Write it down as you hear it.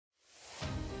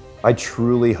I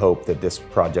truly hope that this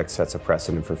project sets a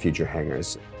precedent for future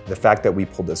hangars. The fact that we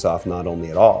pulled this off not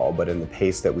only at all, but in the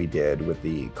pace that we did with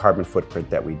the carbon footprint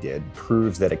that we did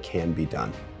proves that it can be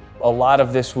done. A lot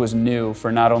of this was new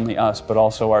for not only us, but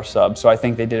also our subs, so I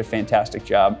think they did a fantastic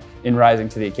job in rising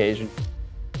to the occasion.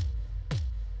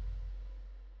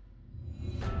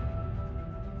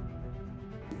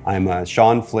 I'm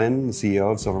Sean Flynn, the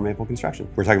CEO of Silver Maple Construction.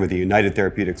 We're talking about the United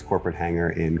Therapeutics corporate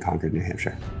hangar in Concord, New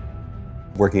Hampshire.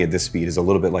 Working at this speed is a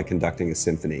little bit like conducting a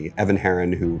symphony. Evan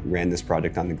Herron, who ran this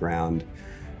project on the ground,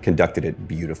 conducted it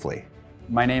beautifully.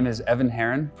 My name is Evan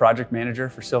Herron, project manager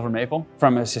for Silver Maple.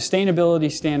 From a sustainability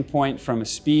standpoint, from a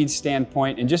speed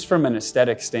standpoint, and just from an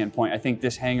aesthetic standpoint, I think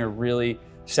this hangar really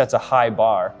sets a high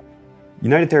bar.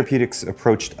 United Therapeutics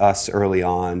approached us early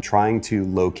on trying to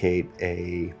locate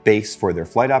a base for their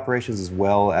flight operations as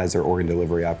well as their organ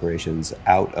delivery operations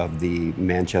out of the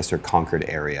Manchester-Concord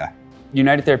area.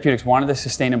 United Therapeutics wanted a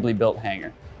sustainably built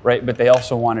hangar, right? But they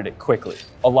also wanted it quickly.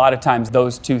 A lot of times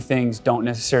those two things don't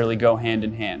necessarily go hand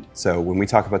in hand. So when we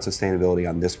talk about sustainability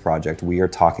on this project, we are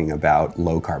talking about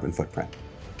low carbon footprint.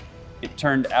 It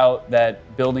turned out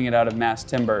that building it out of mass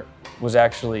timber was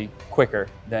actually quicker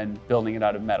than building it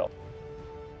out of metal.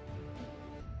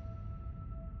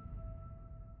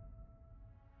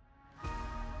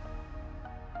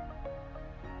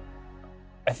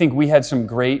 I think we had some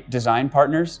great design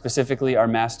partners, specifically our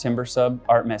mass timber sub,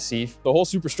 Massif. The whole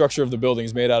superstructure of the building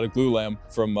is made out of glulam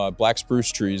from black spruce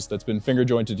trees that's been finger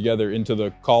jointed together into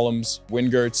the columns,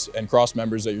 wind girts, and cross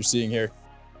members that you're seeing here.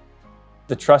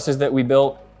 The trusses that we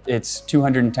built, it's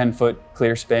 210-foot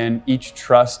clear span. Each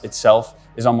truss itself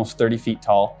is almost 30 feet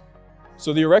tall.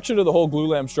 So the erection of the whole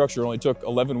glulam structure only took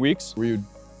 11 weeks, where you'd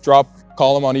drop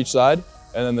column on each side,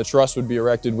 and then the truss would be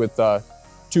erected with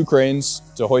 2 cranes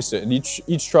to hoist it, and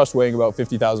each truss weighing about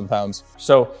 50,000 pounds.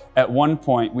 So at one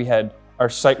point, we had our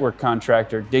site work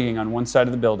contractor digging on one side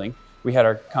of the building. We had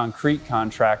our concrete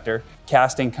contractor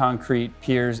casting concrete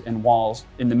piers and walls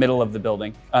in the middle of the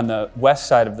building. On the west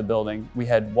side of the building, we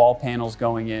had wall panels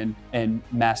going in and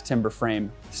mass timber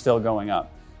frame still going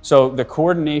up. So the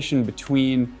coordination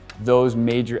between those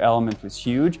major elements was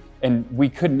huge, and we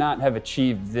could not have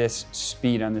achieved this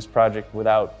speed on this project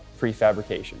without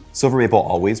prefabrication. Silver Maple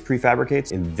always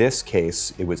prefabricates. In this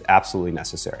case, it was absolutely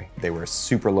necessary. They were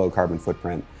super low carbon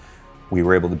footprint. We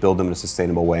were able to build them in a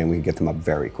sustainable way and we could get them up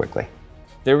very quickly.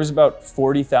 There was about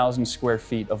 40,000 square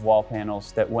feet of wall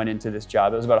panels that went into this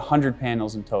job. It was about 100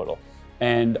 panels in total.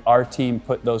 And our team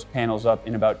put those panels up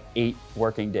in about 8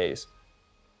 working days.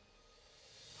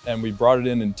 And we brought it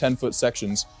in 10-foot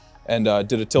sections and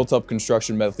did a tilt-up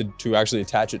construction method to actually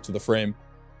attach it to the frame.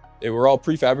 They were all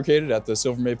prefabricated at the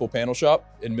Silver Maple Panel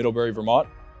Shop in Middlebury, Vermont.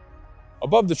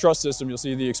 Above the truss system, you'll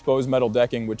see the exposed metal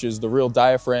decking, which is the real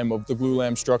diaphragm of the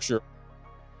glulam structure.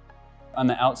 On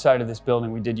the outside of this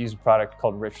building, we did use a product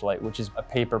called Ridgelight, which is a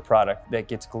paper product that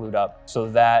gets glued up. So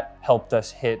that helped us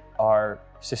hit our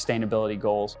sustainability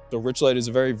goals. The Ridgelight is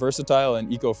a very versatile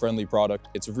and eco-friendly product.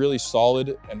 It's really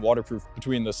solid and waterproof.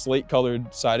 Between the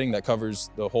slate-colored siding that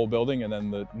covers the whole building and then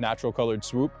the natural colored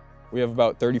swoop, we have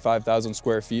about 35,000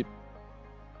 square feet.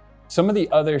 Some of the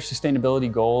other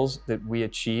sustainability goals that we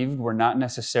achieved were not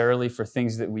necessarily for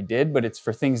things that we did, but it's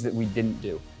for things that we didn't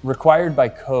do. Required by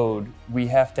code, we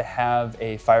have to have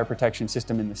a fire protection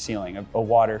system in the ceiling, a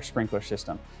water sprinkler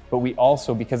system. But we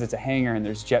also, because it's a hangar and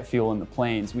there's jet fuel in the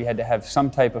planes, we had to have some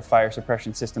type of fire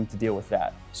suppression system to deal with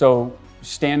that. So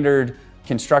standard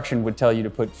construction would tell you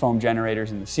to put foam generators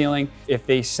in the ceiling. If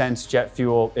they sense jet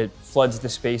fuel, it floods the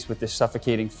space with this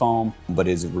suffocating foam. But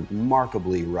is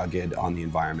remarkably rugged on the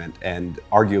environment and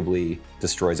arguably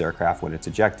destroys aircraft when it's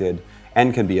ejected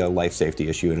and can be a life safety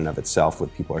issue in and of itself when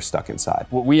people are stuck inside.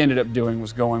 What we ended up doing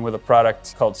was going with a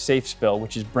product called SafeSpill,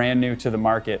 which is brand new to the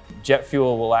market. Jet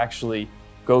fuel will actually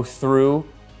go through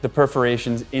the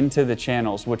perforations into the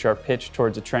channels, which are pitched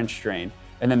towards a trench drain,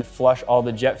 and then flush all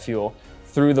the jet fuel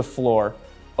through the floor,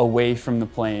 away from the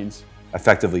planes.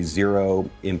 Effectively zero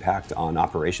impact on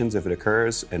operations if it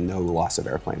occurs and no loss of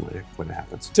airplane when it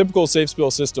happens. Typical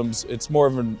SafeSpill systems, it's more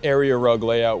of an area rug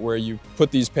layout where you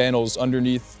put these panels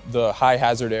underneath the high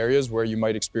hazard areas where you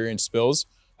might experience spills.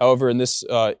 However, in this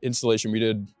installation, we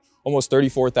did almost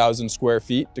 34,000 square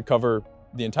feet to cover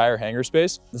the entire hangar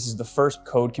space. This is the first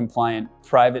code compliant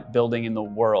private building in the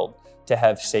world to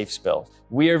have SafeSpill.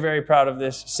 We are very proud of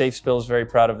this, SafeSpill is very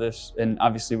proud of this, and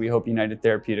obviously we hope United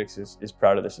Therapeutics is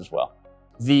proud of this as well.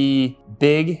 The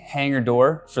big hangar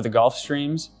door for the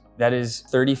Gulfstreams, that is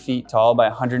 30 feet tall by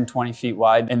 120 feet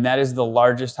wide, and that is the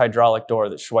largest hydraulic door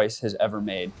that Schwiess has ever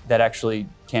made that actually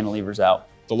cantilevers out.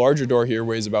 The larger door here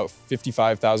weighs about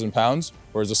 55,000 pounds,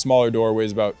 whereas the smaller door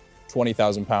weighs about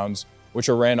 20,000 pounds, which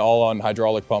are ran all on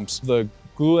hydraulic pumps. The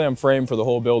glulam frame for the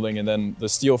whole building and then the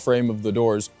steel frame of the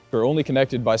doors are only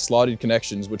connected by slotted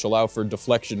connections, which allow for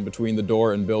deflection between the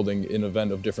door and building in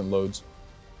event of different loads.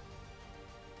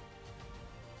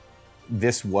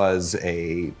 This was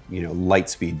a light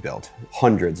speed build.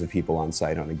 Hundreds of people on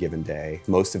site on a given day,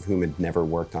 most of whom had never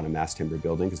worked on a mass timber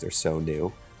building because they're so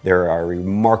new. There are a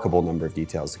remarkable number of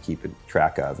details to keep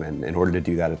track of, and in order to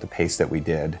do that at the pace that we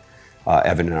did,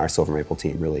 Evan and our Silver Maple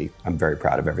team really, I'm very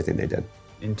proud of everything they did.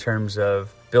 In terms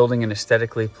of building an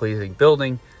aesthetically pleasing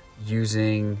building,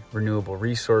 using renewable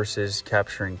resources,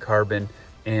 capturing carbon,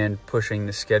 and pushing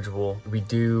the schedule, we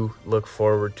do look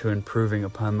forward to improving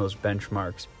upon those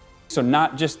benchmarks. So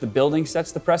not just the building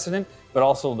sets the precedent, but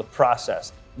also the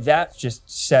process. That just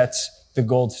sets the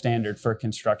gold standard for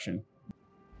construction.